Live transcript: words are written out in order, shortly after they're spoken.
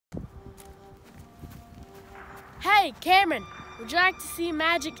Hey, Cameron, would you like to see a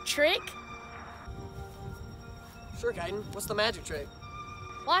magic trick? Sure, Caden. What's the magic trick?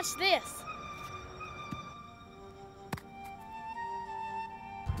 Watch this.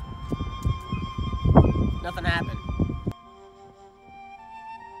 Nothing happened.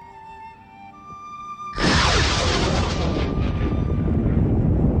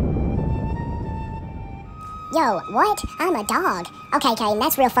 Yo, what? I'm a dog. Okay, Caden,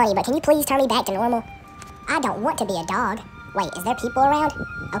 that's real funny, but can you please turn me back to normal? I don't want to be a dog. Wait, is there people around?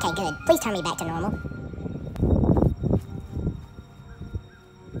 Okay, good. Please turn me back to normal.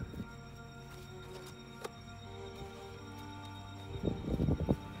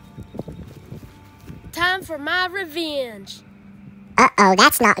 Time for my revenge. Uh-oh,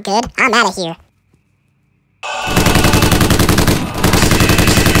 that's not good. I'm out of here.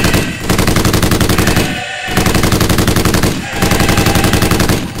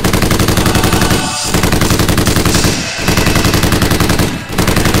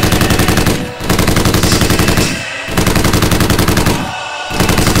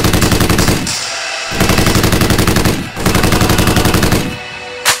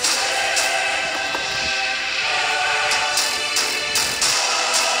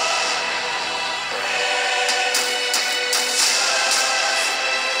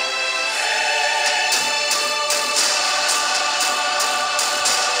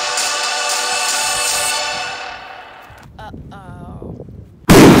 Uh-oh.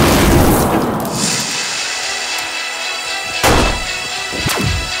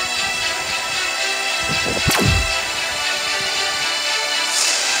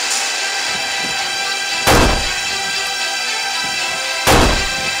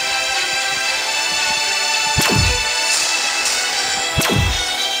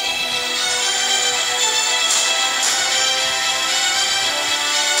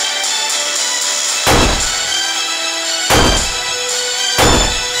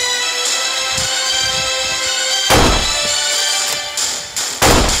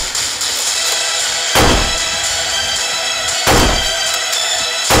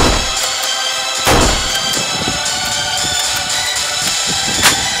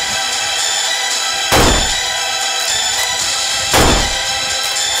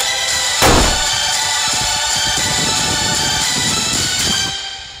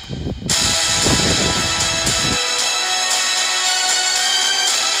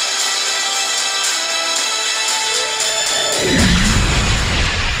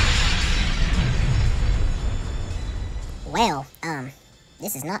 Well,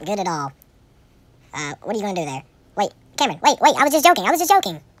 this is not good at all. What are you gonna do there? Wait, Cameron, wait, I was just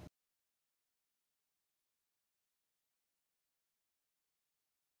joking.